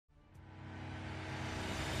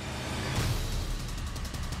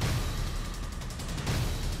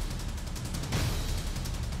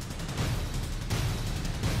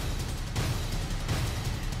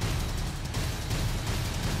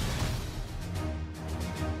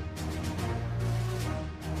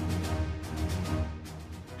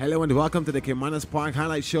Hello and welcome to the Caymanas Park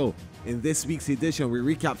Highlight Show. In this week's edition, we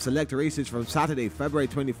recap select races from Saturday, February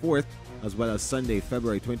 24th, as well as Sunday,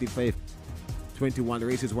 February 25th. 21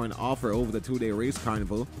 races were on offer over the two-day race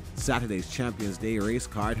carnival. Saturday's Champions Day race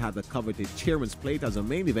card had the coveted Chairman's Plate as a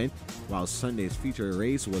main event, while Sunday's featured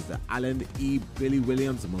race was the Allen E. Billy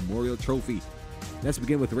Williams Memorial Trophy. Let's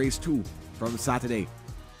begin with race 2 from Saturday.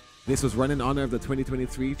 This was run in honor of the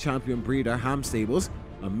 2023 champion breeder Ham Stables,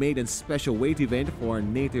 a maiden special weight event for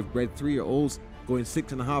native-bred 3-year-olds going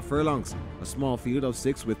 6.5 furlongs. A small field of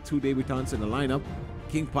 6 with 2 debutants in the lineup: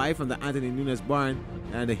 King Pie from the Anthony Nunes barn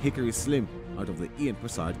and the Hickory Slim out of the Ian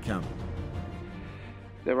Prasad camp.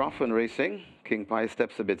 They're often racing. King Pie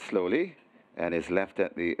steps a bit slowly and is left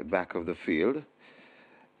at the back of the field.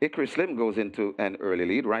 Hickory Slim goes into an early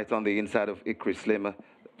lead. Right on the inside of Hickory Slim,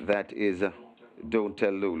 that is Don't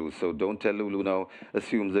Tell Lulu. So Don't Tell Lulu now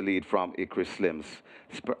assumes the lead from Hickory Slims.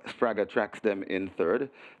 Spragga tracks them in third.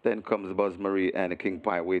 Then comes Buzz Marie and King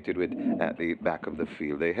Pie waited with at the back of the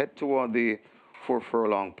field. They head toward the 4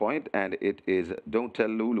 furlong point, and it is Don't Tell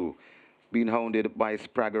Lulu being hounded by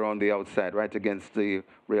Spragga on the outside, right against the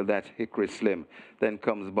rail. That's Hickory Slim. Then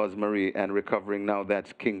comes Buzz Marie, and recovering now,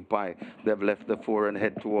 that's King Pie. They've left the 4 and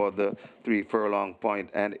head toward the 3 furlong point,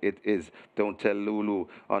 and it is Don't Tell Lulu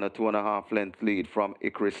on a 2.5 length lead from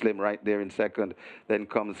Hickory Slim right there in second. Then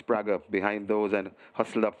comes Spragga behind those and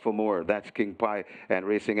hustled up for more. That's King Pie, and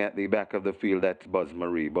racing at the back of the field, that's Buzz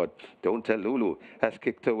Marie. But Don't Tell Lulu has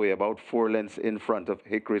kicked away about 4 lengths in front of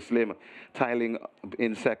Hickory Slim, tiling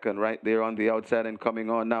in second right there on the outside, and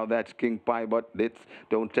coming on now, that's King Pie. But it's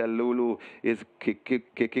Don't Tell Lulu is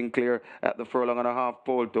kicking clear at the 1.5 furlong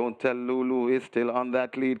pole. Don't Tell Lulu is still on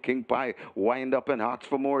that lead. King Pie wind up and asks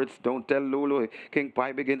for more. It's Don't Tell Lulu. King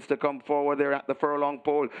Pie begins to come forward there at the furlong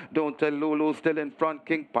pole. Don't Tell Lulu still in front.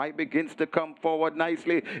 King Pie begins to come forward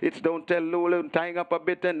nicely. It's Don't Tell Lulu tying up a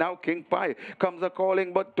bit, and now King Pie comes a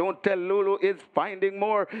calling, but Don't Tell Lulu is finding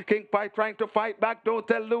more. King Pie trying to fight back. Don't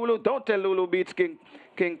Tell Lulu. Don't Tell Lulu beats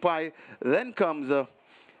King Pie. Then comes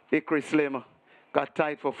Hickory Slim. Got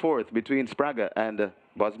tied for 4th between Spragga and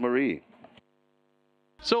Buzz Marie.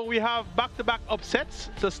 So we have back-to-back upsets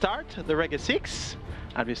to start the Reggae 6.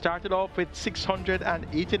 And we started off with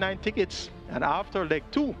 689 tickets. And after leg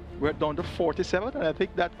 2, we're down to 47. And I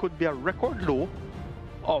think that could be a record low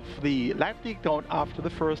of the live ticket count after the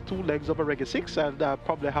first 2 legs of a Reggae 6. And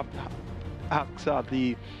probably have to ask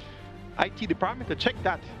the IT department to check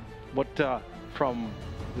that. But from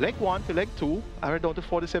leg 1 to leg 2, I went down to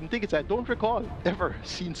 47 tickets. I don't recall ever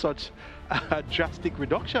seeing such a drastic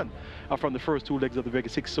reduction from the first 2 legs of the Reggae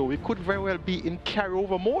 6. So we could very well be in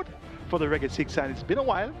carryover mode for the Reggae 6. And it's been a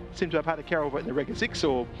while since I've had a carryover in the Reggae 6.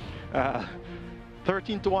 So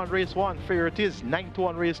 13 to 1 race 1, fair it is. 9 to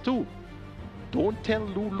 1 race 2. Don't Tell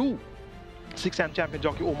Lulu. 6-time champion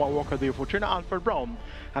jockey Omar Walker there for trainer Alfred Brown.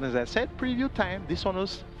 And as I said, preview time, this one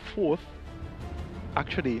was 4th.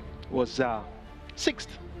 Actually, was 6th,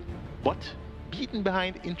 but beaten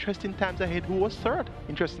behind Interesting Times Ahead, who was 3rd.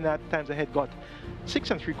 Interesting Times Ahead got 6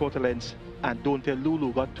 3/4 lengths, and Don't Tell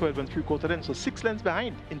Lulu got 12 3/4 lengths, so 6 lengths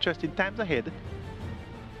behind Interesting Times Ahead,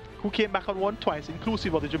 who came back and won twice,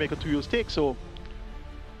 inclusive of the Jamaica 2-year stake. So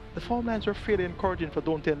the form lines were fairly encouraging for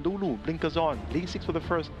Don't Tell Lulu. Blinkers on, lane 6 for the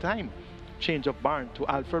first time. Change of barn to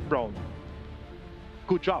Alfred Brown.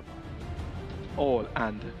 Good job, all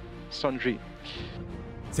and sundry.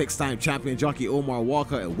 6-time champion jockey Omar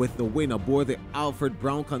Walker with the win aboard the Alfred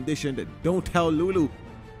Brown conditioned Don't Tell Lulu,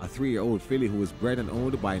 a 3-year-old filly who was bred and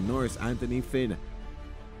owned by Norris Anthony Finn.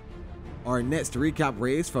 Our next recap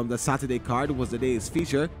race from the Saturday card was the day's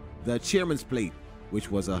feature, the Chairman's Plate, which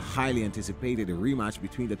was a highly anticipated rematch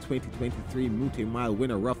between the 2023 multi-mile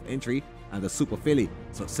winner Rough Entry and the super filly,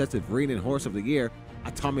 successive reigning horse of the year,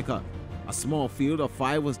 Atomica. A small field of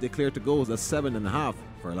 5 was declared to go as a 7.5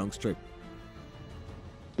 furlong strip.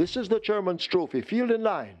 This is the Chairman's Trophy, field in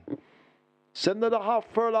line. 7.5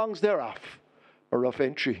 furlongs thereof. A Rough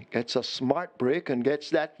Entry gets a smart break and gets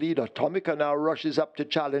that lead. Atomica now rushes up to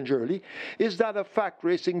challenge early. Is that a fact?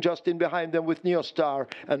 Racing just in behind them with Neostar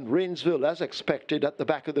and Rainsville, as expected, at the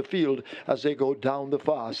back of the field as they go down the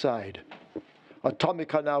far side.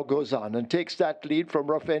 Atomica now goes on and takes that lead from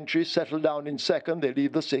Rough Entry, settled down in second. They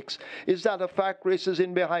leave the 6. Is that a fact? Races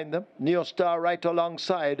in behind them. Neostar right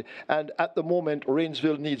alongside, and at the moment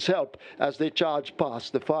Rainsville needs help as they charge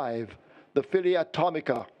past the 5. The filly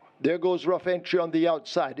Atomica There goes Rough Entry on the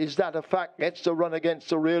outside. Is that a fact? Gets the run against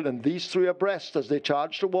the rail, and these three abreast as they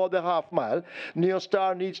charge toward the half mile.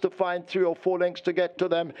 Neostar needs to find 3 or 4 lengths to get to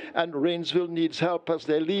them, and Rainsville needs help as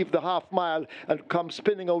they leave the half mile and come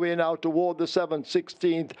spinning away now toward the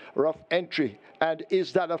 7/16th. Rough Entry. And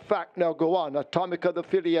Is That a Fact now go on? Atomica, the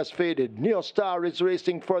filly, has faded. Neostar is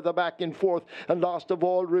racing further back in fourth, and last of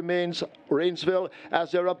all remains Rainsville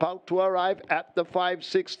as they're about to arrive at the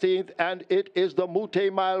 5/16th, and it is the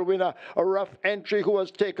Mute Mile winner, a Rough Entry, who has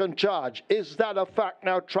taken charge. Is That a Fact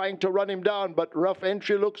now trying to run him down, but Rough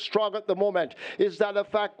Entry looks strong at the moment. Is That a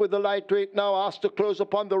Fact with the lightweight now asked to close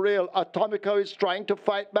upon the rail? Atomica is trying to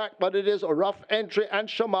fight back, but it is Rough Entry and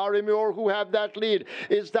Shamari Muir who have that lead.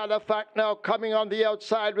 Is That a Fact now coming on the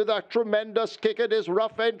outside with a tremendous kick? It is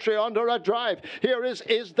Rough Entry under a drive. Here is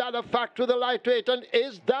That a Fact with the lightweight, and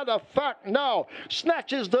Is That a Fact now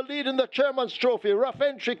snatches the lead in the Chairman's Trophy. Rough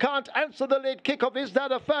Entry can't answer the late kick of Is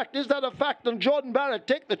That a Fact? Is That a Fact? And Jordan Barrett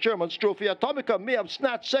take the Chairman's Trophy. Atomica may have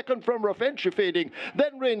snatched second from Rough Entry fading,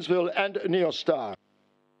 then Rainsville and Neostar.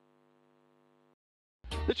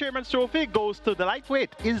 The Chairman's Trophy goes to the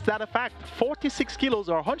lightweight. Is That a Fact? 46 kilos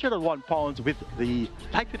or 101 pounds with the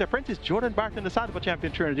lightweight apprentice Jordan Barrett in the saddle for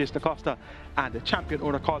champion trainer Jason Acosta and the champion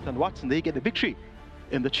owner Carlton Watson. They get the victory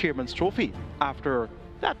in the Chairman's Trophy after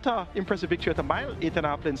that impressive victory at a mile,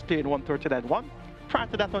 8.5 lengths clear in 1:39.1. Prior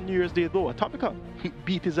to that on New Year's Day though, Atomica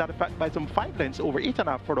beat Is That a Fact by some 5 lengths over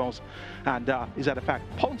 8.5 furlongs, and Is That a Fact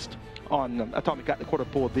pounced on Atomica at the quarter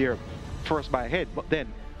pole there, first by a head, but then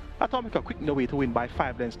Atomica quickened away to win by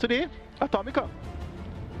 5 lengths. Today, Atomica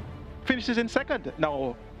finishes in second.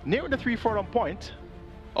 Now, nearing the 3 furlong point,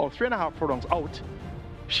 or 3.5 furlongs out,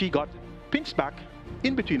 she got pinched back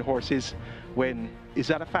in between horses when Is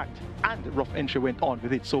That a Fact and Rough Entry went on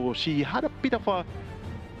with it. So she had a bit of a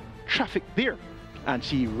traffic there, and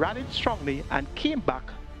she rallied strongly and came back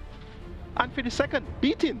and finished second,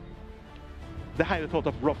 beating the highly thought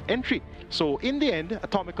of Rough Entry. So in the end,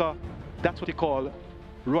 Atomica, that's what you call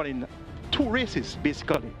running 2 races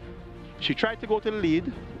basically. She tried to go to the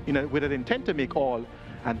lead with an intent to make all,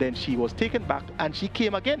 and then she was taken back and she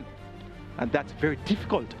came again, and that's very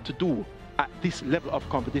difficult to do at this level of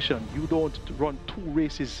competition. You don't run 2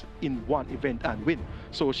 races in one event and win.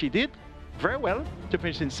 So she did very well to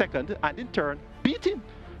finish in second, and in turn beating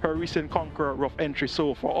her recent conqueror Rough Entry.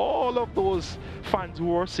 So for all of those fans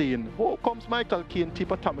who are saying, oh, comes Michael Kane tip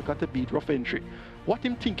Atomica to beat Rough Entry, what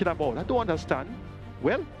him thinking about? I don't understand.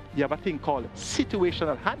 Well, you have a thing called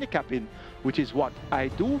situational handicapping, which is what I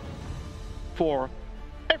do for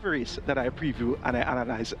every race that I preview and I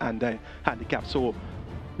analyze and I handicap. So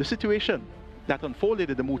the situation that unfolded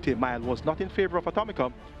in the Mute Mile was not in favor of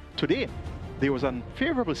Atomica. Today, there was an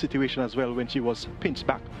favorable situation as well when she was pinched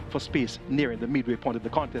back for space nearing the midway point of the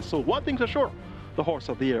contest. So one thing's for sure, the horse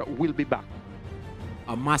of the year will be back.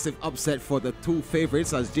 A massive upset for the 2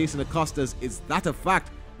 favorites as Jason Acosta's Is That a Fact,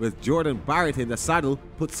 with Jordan Barrett in the saddle,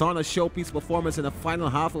 puts on a showpiece performance in the final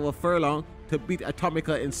half of a furlong to beat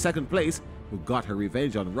Atomica in second place, who got her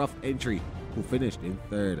revenge on Rough Entry, who finished in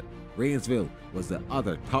third. Rainsville was the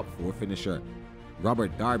other top 4 finisher.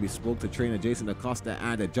 Robert Darby spoke to trainer Jason Acosta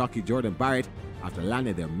and jockey Jordan Barrett after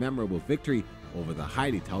landing their memorable victory over the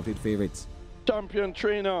highly touted favorites. Champion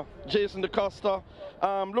trainer Jason Acosta,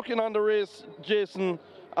 looking on the race, Jason,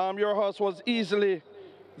 your horse was easily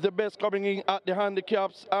the best coming in at the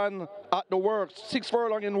handicaps and at the works. 6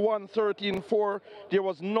 furlong in 1:13.4. There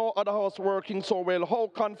was no other horse working so well. How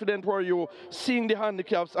confident were you seeing the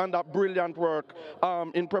handicaps and that brilliant work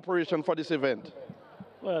in preparation for this event?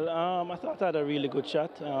 Well, I thought I had a really good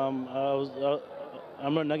shot.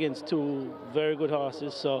 I'm running against 2 very good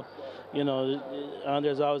horses, so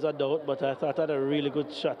there's always a doubt, but I thought I had a really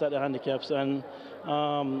good shot at the handicaps and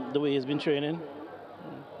the way he's been training.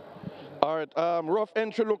 All right, Rough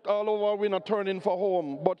Entry looked all over winner turning for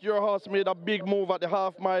home, but your horse made a big move at the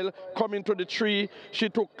half mile, coming to the 3. She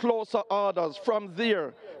took closer orders. From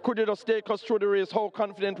there, could you just take us through the race? How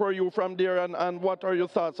confident were you from there, and what are your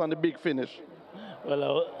thoughts on the big finish?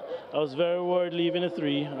 Well, I was very worried leaving the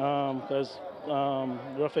 3 because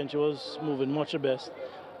Rough Entry was moving much the best,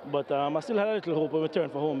 but I still had a little hope when we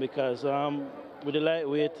turned for home because with the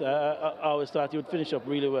lightweight, I always thought he would finish up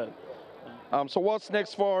really well. So what's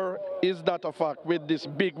next for Is That a Fact with this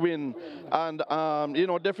big win? And,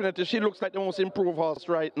 definitely she looks like the most improved horse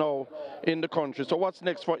right now in the country. So what's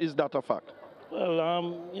next for Is That a Fact?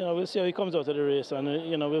 Well, we'll see how he comes out of the race, and,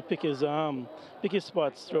 we'll pick his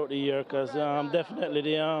spots throughout the year because definitely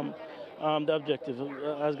the objective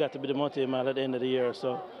has got to be the Mute Mile at the end of the year.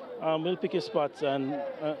 So we'll pick his spots and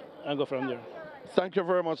go from there. Thank you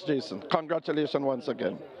very much, Jason. Congratulations once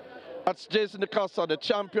again. That's Jason DeCosta, the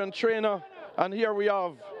champion trainer. And here we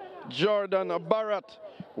have Jordan Barrett,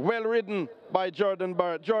 well ridden by Jordan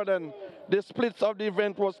Barrett. Jordan, the splits of the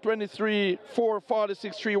event was 23, 4,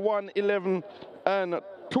 46, 3, 1, 11, and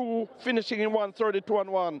 2, finishing in 132 and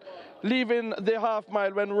 1. Leaving the half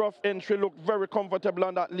mile when rough entry looked very comfortable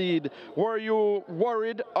on that lead. Were you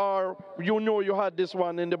worried, or you know you had this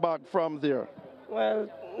one in the bag from there? Well,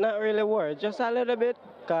 not really worried, just a little bit,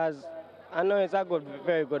 because I know it's a good,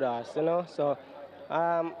 very good horse, you know. So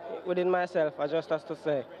within myself, I just have to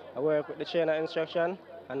say, I work with the trainer instruction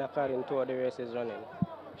and according to what the race is running.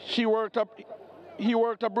 He worked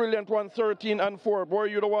a brilliant 113 and 4. Were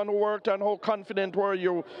you the one who worked, and how confident were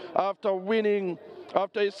you after winning,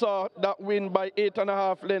 after you saw that win by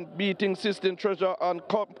 8.5 lengths, beating Sistine Treasure and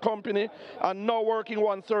Company, and now working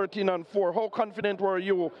 113 and 4? How confident were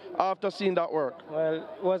you after seeing that work? Well,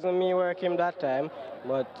 it wasn't me working that time,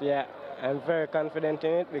 but yeah, I'm very confident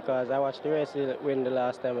in it because I watched the race win the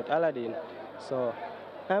last time with Aladdin. So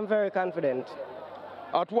I'm very confident.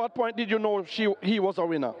 At what point did you know he was a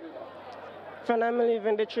winner? When I'm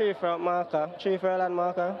leaving the 3 furlong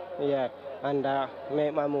marker, yeah, and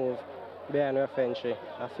make my move behind rough entry.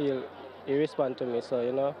 I feel he respond to me, so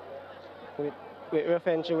you know, with rough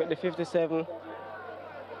entry with the 57,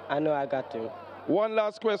 I know I got him. One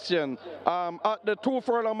last question. At the 2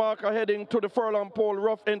 furlong marker heading to the furlong pole,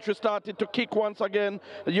 rough entry started to kick once again.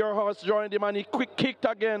 Your horse joined him and he kicked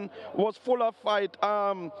again, was full of fight.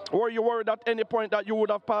 Were you worried at any point that you would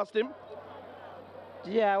have passed him?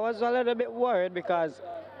 Yeah, I was a little bit worried because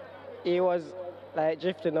he was like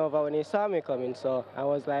drifting over when he saw me coming. So I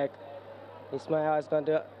was like, is my horse going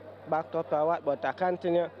to back up or what? But I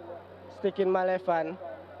continue sticking my left hand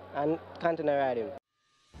and continue riding.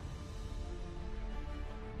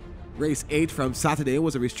 Race 8 from Saturday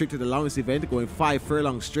was a restricted allowance event going 5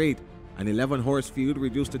 furlongs straight. An 11-horse field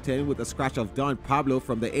reduced to 10 with a scratch of Don Pablo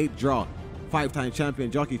from the 8th draw. 5-time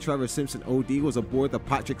champion jockey Trevor Simpson OD was aboard the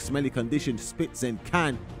Patrick Smelly conditioned Spitz and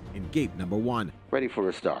Can in gate number 1. Ready for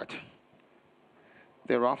a start.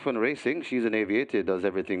 They're often racing. She's an aviator, does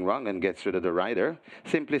everything wrong and gets rid of the rider.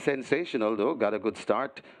 Simply Sensational, though, got a good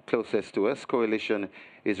start. Closest to us. Coalition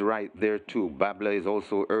is right there, too. Babla is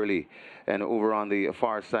also early. And over on the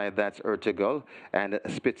far side, that's Ertugrul. And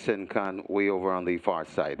Spitz and Can way over on the far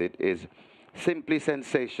side. It is Simply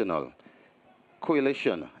Sensational,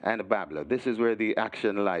 Coalition, and Babla. This is where the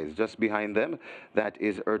action lies. Just behind them, that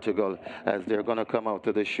is Ertugrul, as they're going to come out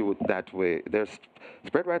to the chute that way. They're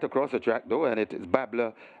spread right across the track, though, and it is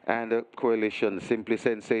Babla and Coalition. Simply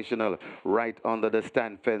Sensational right under the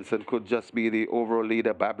stand fence and could just be the overall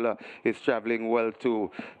leader. Babla is traveling well, too.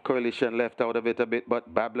 Coalition left out of it a bit,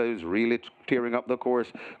 but Babla is really tearing up the course.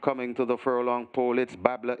 Coming to the furlong pole, it's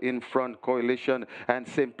Babla in front, Coalition, and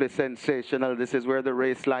Simply Sensational. This is where the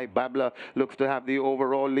race lies. Babla looks to have the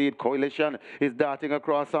overall lead. Coalition is darting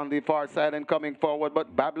across on the far side and coming forward,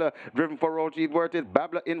 but Babla, driven for Roger Edworth, is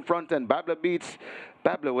Babla in front, and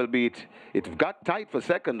Babla will beat. It got tight for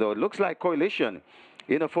second, though. It looks like Coalition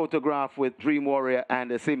in a photograph with Dream Warrior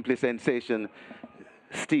and a Simply Sensation.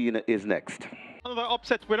 Steen is next. Another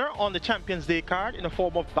upset winner on the Champions Day card in the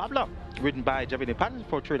form of Babla, ridden by Javini Patton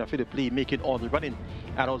for trainer Philip Lee, making all the running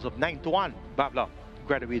at odds of 9-1. Babla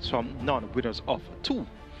graduates from non-winners of 2.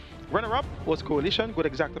 Runner-up was Coalition, good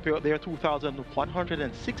exact payout there,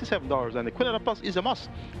 $2,167, and the Quinella Plus is a must,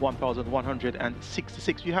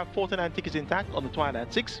 $1,166. You have 49 tickets intact on the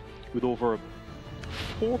Twilight 6 with over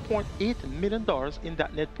 $4.8 million in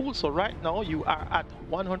that net pool. So right now you are at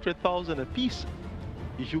 $100,000 apiece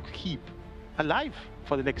you keep alive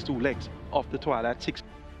for the next 2 legs of the Twilight 6.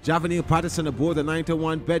 Javanil Patterson aboard the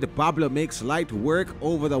 9-1 bed. Babla makes light work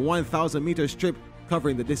over the 1,000-meter strip,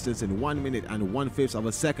 covering the distance in 1 minute and 1/5 of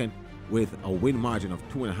a second with a win margin of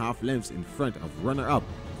 2.5 lengths in front of runner-up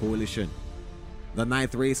Coalition. The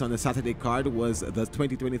 9th race on the Saturday card was the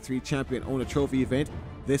 2023 Champion Owner Trophy event.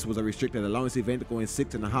 This was a restricted allowance event going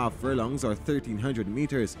 6.5 furlongs or 1,300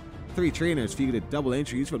 meters. 3 trainers fielded double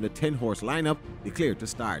entries from the 10-horse lineup declared to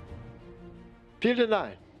start. Field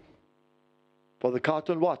 9 for the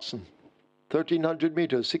Carlton Watson. 1,300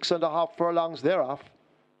 meters, 6.5 furlongs thereof.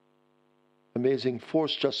 Amazing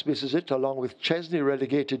Force just misses it, along with Chesney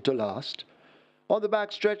relegated to last. On the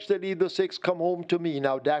back stretch, they lead the 6, Come Home to Me.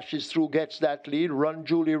 Now dashes through, gets that lead. Run,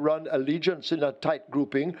 Julie, Run, Allegiance in a tight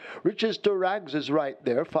grouping. Riches to Rags is right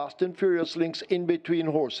there. Fast and Furious links in between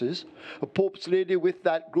horses. Pope's Lady with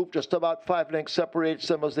that group, just about 5 lengths separates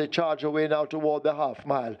them as they charge away now toward the half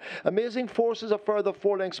mile. Amazing Force is a further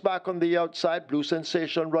 4 lengths back on the outside. Blue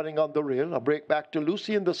Sensation running on the rail. A break back to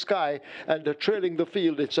Lucy in the Sky, and trailing the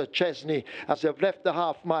field, it's a Chesney as they've left the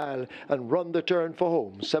half mile and run the turn for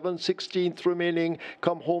home. 7/16 remaining.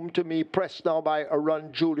 Come Home to Me, pressed now by a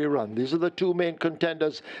Run, Julie, Run. These are the 2 main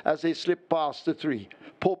contenders as they slip past the 3.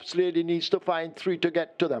 Pope's Lady needs to find 3 to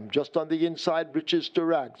get to them. Just on the inside, Riches to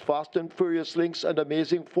Rags. Fast and Furious links and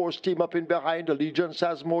Amazing Force team up in behind. Allegiance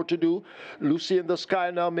has more to do. Lucy in the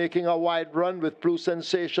Sky now making a wide run with Blue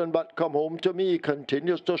Sensation, but Come Home to Me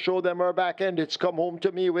continues to show them her back end. It's Come Home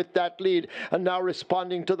to Me with that lead, and now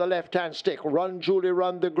responding to the left-hand stick. Run, Julie,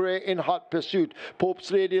 Run, the grey in hot pursuit.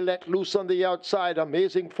 Pope's Lady let loose on the outside.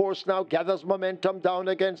 Amazing Force now gathers momentum down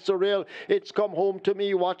against the rail. It's Come Home to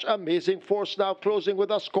Me. Watch Amazing Force now closing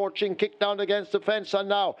with a scorching kick down against the fence, and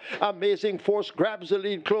now Amazing Force grabs the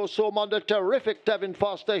lead close home on the terrific Tevin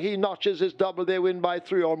Foster. He notches his double. They win by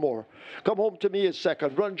 3 or more. Come Home to Me is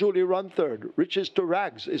second. Run, Julie, Run third. Riches to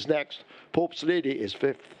Rags is next. Pope's Lady is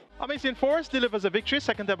fifth. Amazing Force delivers a victory,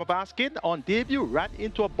 second time of basket. On debut, ran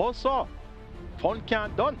into a buzzsaw. Fun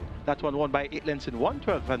Can't Done. That one won by 8 lengths in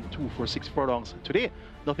 1:12 and 2 for 6 furlongs. Today,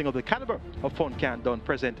 nothing of the caliber of Fun Can't Done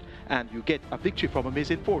present, and you get a victory from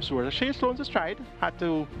Amazing Force, who was Shea Sloan's stride, had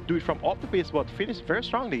to do it from off the pace, but finished very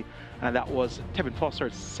strongly, and that was Tevin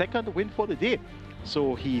Foster's second win for the day.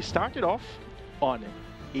 So he started off on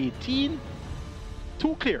 18,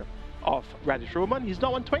 2 clear of Radish Roman. He's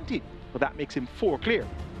now on 20, but that makes him 4 clear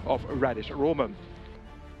of Radish Roman.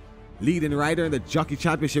 Leading rider in the Jockey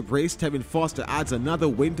Championship race, Tevin Foster adds another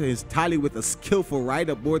win to his tally with a skillful ride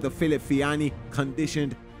aboard the Philip Fiani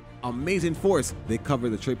conditioned Amazing Force. They cover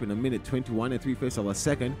the trip in a minute 21 3/5 of a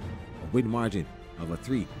second, a win margin of a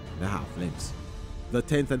 3.5 lengths. The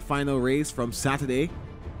 10th and final race from Saturday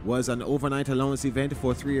was an overnight allowance event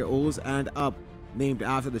for 3-year-olds and up, named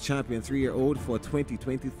after the champion 3-year-old for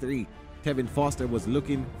 2023. Tevin Foster was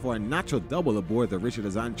looking for a natural double aboard the Richard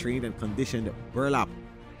Azan trained and conditioned Burlap.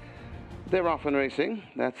 They're often racing.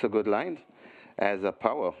 That's a good line. As a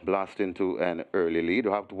Power blast into an early lead.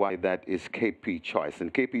 Out wide, that is KP Choice.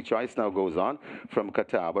 And KP Choice now goes on from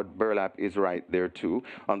Qatar, but Burlap is right there too.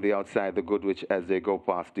 On the outside, the Goodwich as they go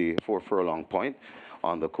past the 4 furlong point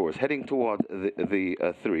on the course, heading towards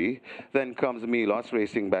the 3. Then comes Milos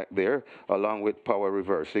racing back there, along with Power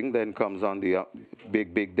reversing. Then comes on the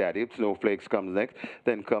Big Daddy. Snowflakes comes next.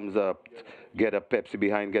 Then comes Get a Pepsi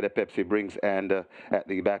behind, Get a Pepsi brings, and at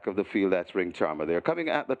the back of the field, that's Ring Charmer. They're coming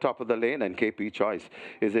at the top of the lane, and KP Choice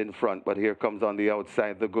is in front. But here comes on the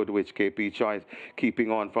outside the Goodwich. KP Choice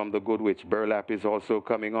keeping on from the Goodwich. Burlap is also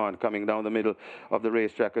coming on, coming down the middle of the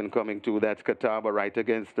racetrack and coming to. That's Catawba right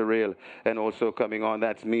against the rail, and also coming on.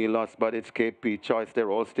 That's Milos, but it's KP Choice.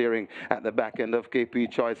 They're all staring at the back end of KP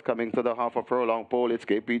Choice, coming to the half a furlong pole. It's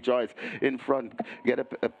KP Choice in front. Get a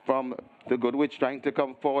from the Goodwich trying to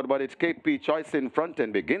come forward, but it's KP Choice in front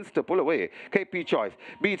and begins to pull away. KP Choice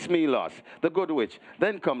beats Milos, the Goodwich,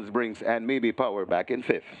 then comes Brinks and maybe Power back in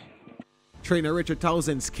 5th. Trainer Richard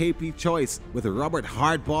Townsend's KP Choice with Robert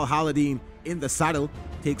Hardball Halladine in the saddle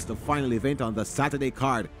takes the final event on the Saturday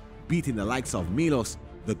card, beating the likes of Milos,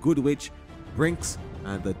 the Goodwich, Brinks,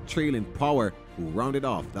 and the trailing Power, who rounded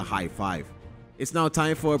off the high 5. It's now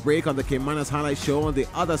time for a break on the Caymanas Highlight Show. On the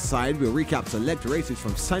other side, we'll recap select races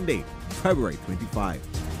from Sunday, February 25.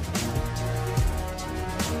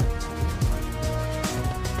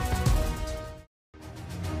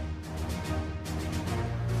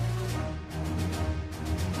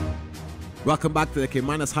 Welcome back to the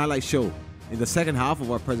Caymanas Highlight Show. In the second half of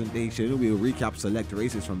our presentation, we will recap select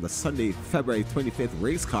races from the Sunday, February 25th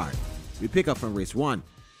race card. We pick up from race 1.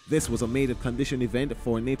 This was a maiden condition event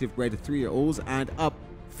for native bred 3-year-olds and up,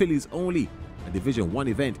 fillies only, a Division 1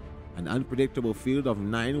 event. An unpredictable field of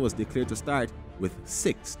 9 was declared to start with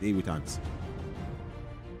 6 debutants.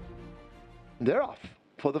 They're off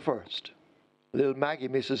for the first. Little Maggie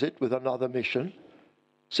misses it with another mission.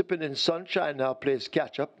 Sipping in Sunshine now plays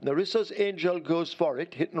catch-up. Narissa's Angel goes for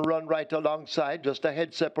it. Hit and run right alongside. Just a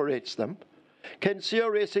head separates them. Kensia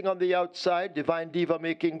racing on the outside. Divine Diva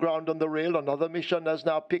making ground on the rail. Another mission has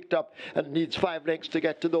now picked up and needs 5 lengths to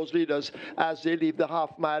get to those leaders as they leave the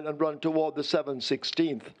half mile and run toward the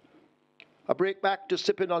 7/16. A break back to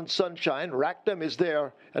Sipping on Sunshine. Rackdam is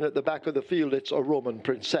there, and at the back of the field, it's a Roman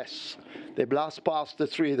Princess. They blast past the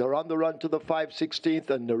 3. They're on the run to the 5/16th,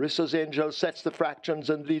 and Narissa's Angel sets the fractions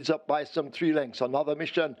and leads up by some 3 lengths. Another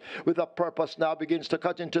Mission with a purpose now begins to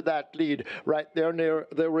cut into that lead right there near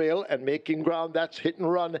the rail and making ground. That's Hit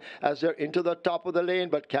and Run as they're into the top of the lane,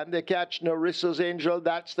 but can they catch Narissa's Angel?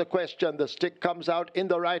 That's the question. The stick comes out in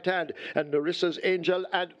the right hand, and Narissa's Angel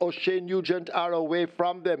and O'Shea Nugent are away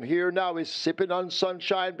from them. Here now is Sipping on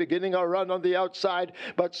Sunshine beginning a run on the outside,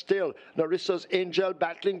 but still Narissa's Angel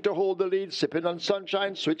battling to hold the lead. Sipping on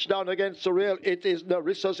Sunshine switch down against the rail. It is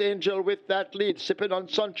Narissa's Angel with that lead. Sipping on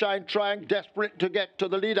Sunshine trying desperate to get to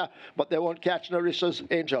the leader, but they won't catch Narissa's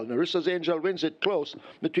Angel. Narissa's Angel wins it close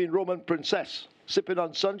between Roman Princess, Sipping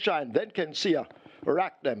on Sunshine, then Kensia.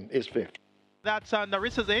 Rackdam is 5th. That's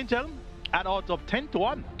Narissa's Angel at odds of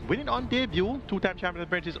 10-1. Winning on debut, 2-time champion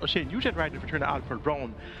apprentice O'Shea Nugent riding for trainer Alfred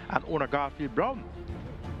Brown and owner Garfield Brown.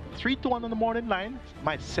 3-1 on the morning line,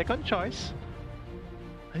 my second choice.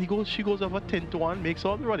 And she goes over 10-1, makes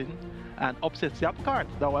all the running, and upsets the apple cart.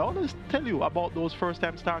 Now I always tell you about those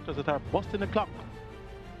first-time starters that are busting the clock.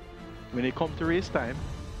 When they come to race time,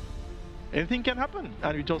 anything can happen,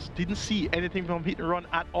 and we just didn't see anything from Hit and Run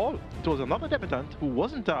at all. It was another debutant who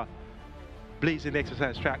wasn't blazing the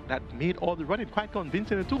exercise track that made all the running quite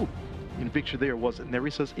convincing too. In victory there was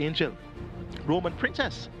Narissa's Angel. Roman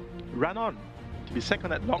Princess ran on to be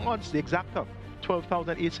second at long odds, the exacta.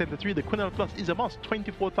 12,873. The Quinel Plus is a must.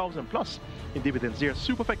 24,000 plus in dividends there.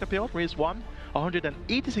 Superfecta payout, race 1,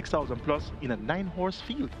 186,000 plus in a 9-horse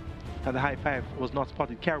field. And the high 5 was not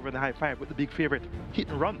spotted. Caravan the high 5 with the big favorite Hit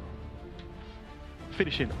and Run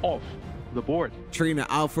finishing off the board. Trainer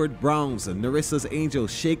Alfred Brown's Narissa's Angel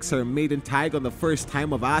shakes her maiden tag on the first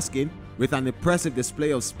time of asking with an impressive display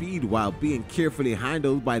of speed while being carefully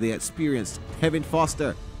handled by the experienced Kevin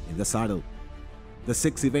Foster in the saddle. The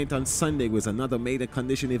 6th event on Sunday was another maiden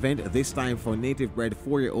condition event, this time for native bred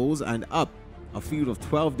 4-year-olds and up. A field of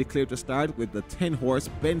 12 declared to start, with the 10-horse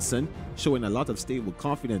Benson showing a lot of stable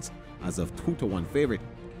confidence as a 2-1 favorite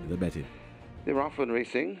in the betting. They're often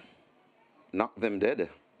racing. Knock Them Dead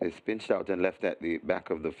is pinched out and left at the back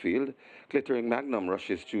of the field. Glittering Magnum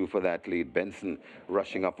rushes through for that lead. Benson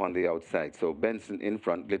rushing up on the outside. So Benson in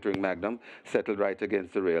front, Glittering Magnum settled right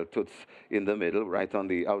against the rail. Toots in the middle, right on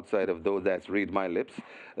the outside of those. That's Read My Lips.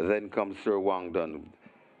 Then comes Sir Wang Dun.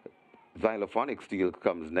 Xylophonic Steel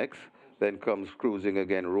comes next. Then comes cruising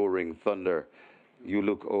again, Roaring Thunder. You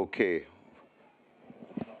Look Okay.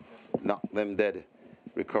 Knock Them Dead,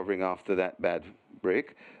 recovering after that bad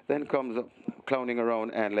break. Then comes clowning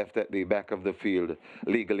around and left at the back of the field,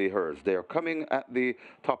 Legally Hers. They're coming at the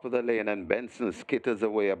top of the lane, and Benson skitters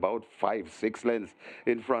away about 5-6 lengths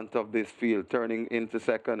in front of this field, turning into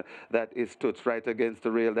second. That is Toots right against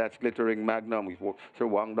the rail. That's Glittering Magnum. Sir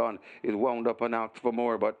Wang Don is wound up and asked for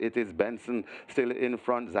more, but it is Benson still in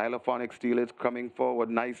front. Xylophonic Steel is coming forward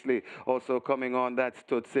nicely. Also coming on, that's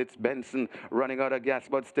Toots. It's Benson running out of gas,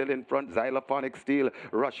 but still in front. Xylophonic Steel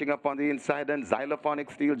rushing up on the inside, and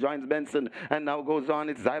Xylophonic Steel joins Benson and now goes on.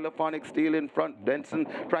 It's Xylophonic Steel in front. Benson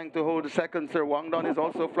trying to hold the second. Sir Wang Don is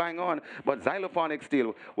also flying on, but Xylophonic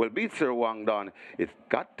Steel will beat Sir Wang Don. It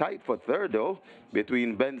got tight for third though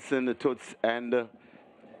between Benson, Toots, and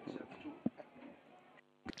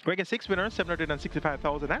Reggae 6 winner,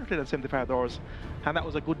 $765,975, and that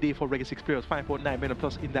was a good day for Reggae 6 players. 5.9 million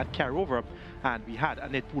plus in that carryover, and we had a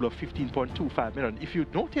net pool of 15.25 million. If you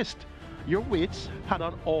noticed, your weights had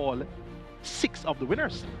on all 6 of the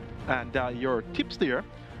winners, and your tips there: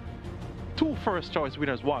 2 first choice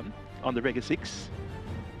winners won on the Reggae 6,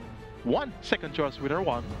 1 second choice winner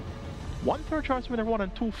won, 1 third choice winner won,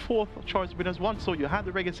 and 2 fourth choice winners won. So you had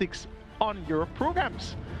the Reggae 6 on your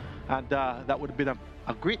programs, and that would have been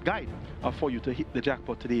a great guide for you to hit the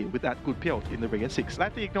jackpot today with that good payout in the Reggae 6.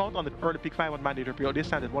 Slightly ignored on the early pick 5 on mandatory payout. They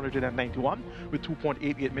stand at 191 with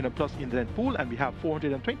 2.88 million plus in the net pool, and we have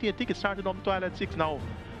 428 tickets started on the Twilight 6. Now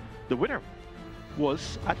the winner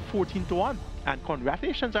was at 14-1, and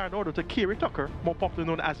congratulations are in order to Kerry Tucker, more popularly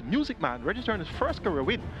known as Music Man, registering his first career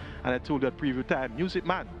win. And I told you at preview time, Music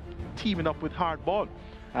Man teaming up with Hardball,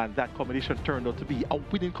 and that combination turned out to be a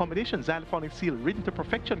winning combination. Xylophonic Steel ridden to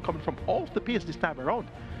perfection, coming from off the pace this time around,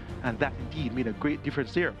 and that indeed made a great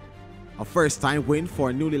difference there. A first-time win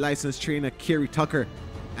for newly licensed trainer Kerry Tucker,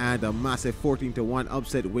 and a massive 14-1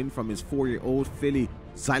 upset win from his 4-year-old filly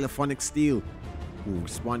Xylophonic Steel, who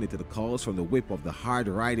responded to the calls from the whip of the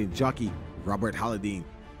hard-riding jockey Robert Halladine.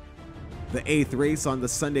 The 8th race on the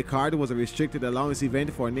Sunday card was a restricted allowance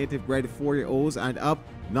event for native-bred 4-year-olds and up,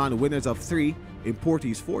 non-winners of 3,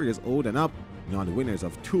 importees 4 years old and up, non-winners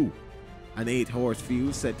of 2. An 8-horse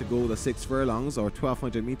field set to go the 6 furlongs or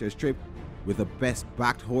 1,200 meters trip, with the best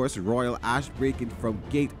backed horse Royal Ash breaking from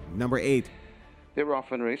gate number 8. They're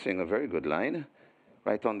often racing a very good line.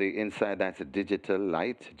 Right on the inside, that's a Digital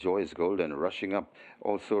Light, Joyce Golden rushing up.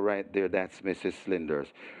 Also right there, that's Mrs. Slinders.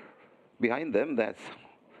 Behind them, that's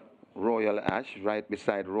Royal Ash. Right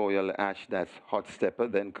beside Royal Ash, that's Hot Stepper.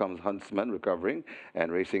 Then comes Huntsman recovering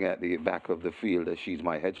and racing at the back of the field. She's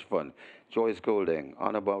My Hedge Fund. Joyce Golding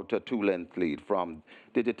on about a 2-length lead from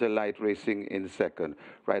Digital Light racing in second.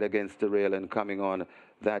 Right against the rail and coming on,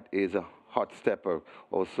 that is a Hot Stepper.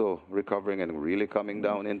 Also recovering and really coming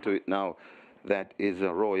down into it now. That is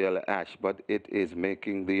a Royal Ash, but it is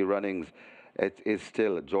making the runnings. It is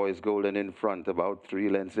still Joyce Golden in front, about 3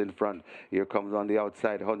 lengths in front. Here comes on the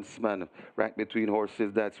outside Huntsman, right between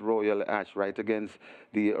horses. That's Royal Ash, right against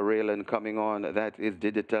the rail and coming on. That is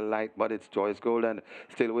Digital Light, but it's Joyce Golden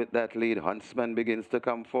still with that lead. Huntsman begins to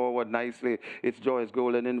come forward nicely. It's Joyce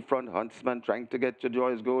Golden in front. Huntsman trying to get to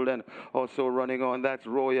Joyce Golden. Also running on, that's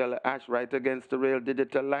Royal Ash right against the rail.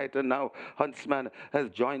 Digital Light, and now Huntsman has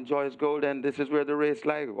joined Joyce Golden. This is where the race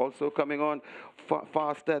lies. Also coming on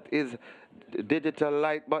fast, that is Digital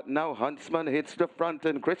Light, but now Huntsman hits the front,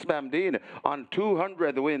 and Chris Mamdine on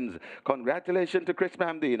 200 wins. Congratulations to Chris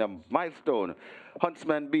Mamdine, a milestone.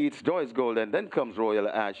 Huntsman beats Joyce Golden, then comes Royal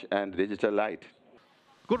Ash and Digital Light.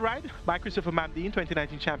 Good ride by Christopher Mamdine,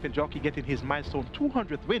 2019 champion jockey, getting his milestone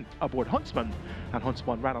 200th win aboard Huntsman. And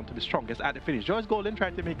Huntsman ran on to be strongest at the finish. Joyce Golden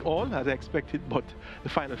tried to make all as I expected, but the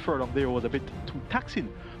final furlong there was a bit too taxing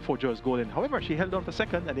for Joyce Golden. However, she held on for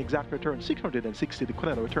second, and the exact return 660. The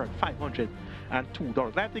Quinella return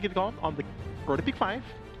 $502. Live ticket gone on the early pick 5.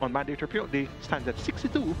 On mandatory period, they stand at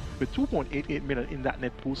 62 with 2.88 million in that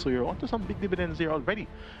net pool. So you're onto some big dividends there already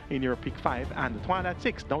in your pick 5. And the Twilight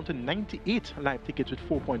 6 down to 98 live tickets with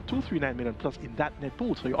 4.239 million plus in that net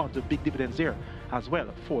pool. So you're onto big dividends there as well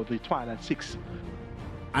for the Twilight 6.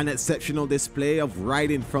 An exceptional display of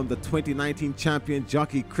riding from the 2019 champion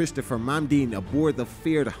jockey Christopher Mamdine aboard the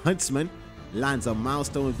feared Huntsman lands a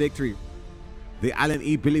milestone victory. The Alan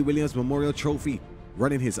E. Billy Williams Memorial Trophy.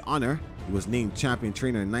 Running his honor, he was named champion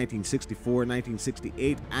trainer in 1964,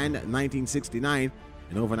 1968, and 1969,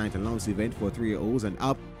 an overnight allowance event for 3-year-olds and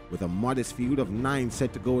up, with a modest field of 9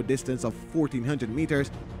 set to go a distance of 1,400 meters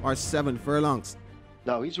or 7 furlongs.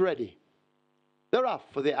 Now he's ready. They're off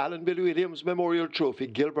for the Alan Billy Williams Memorial Trophy.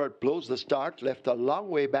 Gilbert blows the start, left a long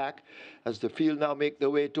way back as the field now make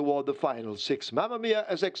their way toward the final 6. Mamma Mia,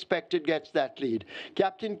 as expected, gets that lead.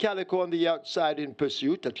 Captain Calico on the outside in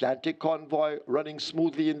pursuit. Atlantic Convoy running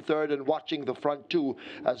smoothly in third and watching the front 2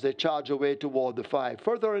 as they charge away toward the 5.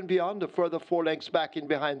 Further and beyond, a further 4 lengths back in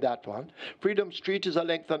behind that one. Freedom Street is a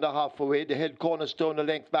length and a half away. The Head Cornerstone a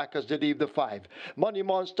length back as they leave the 5. Money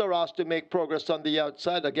Monster asked to make progress on the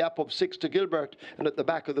outside, a gap of 6 to Gilbert. And at the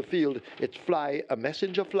back of the field, it's Fly, a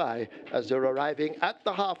messenger Fly, as they're arriving at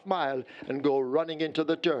the half mile and go running into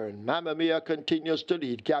the turn. Mamma Mia continues to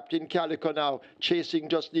lead. Captain Calico now chasing,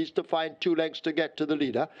 just needs to find 2 lengths to get to the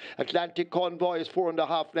leader. Atlantic Convoy is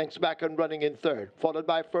 4.5 lengths back and running in third, followed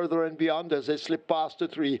by Further and Beyond as they slip past the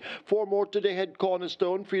 3. 4 more to the Head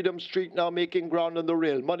Cornerstone. Freedom Street now making ground on the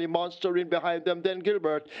rail. Money Monster in behind them, then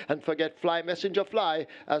Gilbert, and forget Fly, messenger Fly,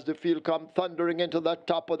 as the field come thundering into the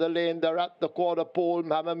top of the lane. They're at the quarter pole.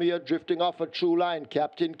 Mamma Mia drifting off a true line.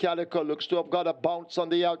 Captain Calico looks to have got a bounce on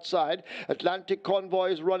the outside. Atlantic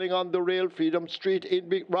Convoy is running on the rail. Freedom Street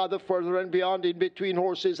rather Further and Beyond in between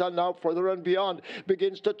horses, and now Further and Beyond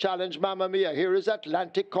begins to challenge Mamma Mia. Here is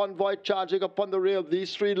Atlantic Convoy charging upon the rail.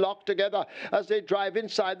 These 3 locked together as they drive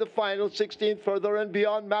inside the final 16. Further and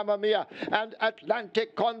Beyond, Mamma Mia and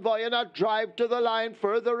Atlantic Convoy in a drive to the line.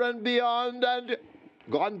 Further and Beyond, and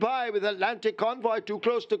gone by with Atlantic Convoy too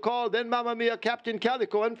close to call. Then Mamma Mia, Captain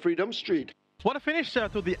Calico, and Freedom Street. What a finish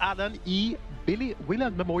to the Alan E. Billy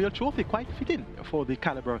Williams Memorial Trophy. Quite fitting for the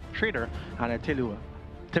caliber trainer. And I tell you,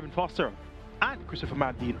 Tevin Foster and Christopher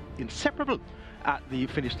Mamdine inseparable at the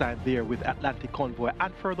finish line there with Atlantic Convoy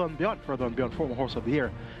and Further and Beyond, former horse of the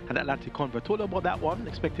year. And Atlantic Convoy, told you about that one,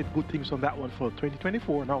 expected good things from that one for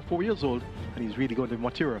 2024, now 4 years old, and he's really going to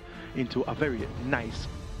mature into a very nice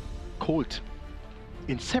colt.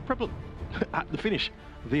 Inseparable at the finish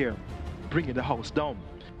there, bringing the house down.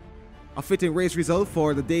 A fitting race result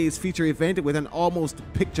for the day's feature event with an almost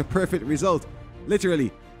picture-perfect result.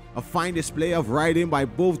 Literally, a fine display of riding by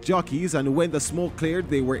both jockeys, and when the smoke cleared,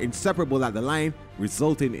 they were inseparable at the line,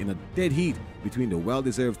 resulting in a dead heat between the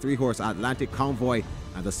well-deserved 3-horse Atlantic Convoy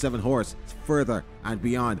and the 7-horse Further and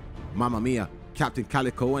Beyond. Mamma Mia, Captain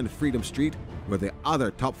Calico, and Freedom Street were the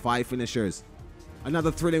other top 5 finishers.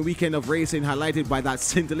 Another thrilling weekend of racing highlighted by that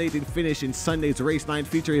scintillating finish in Sunday's Race 9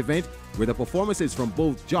 feature event, where the performances from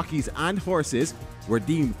both jockeys and horses were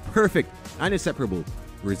deemed perfect and inseparable,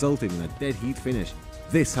 resulting in a dead heat finish.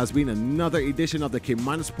 This has been another edition of the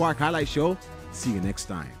Caymanas Park Highlight Show. See you next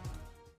time.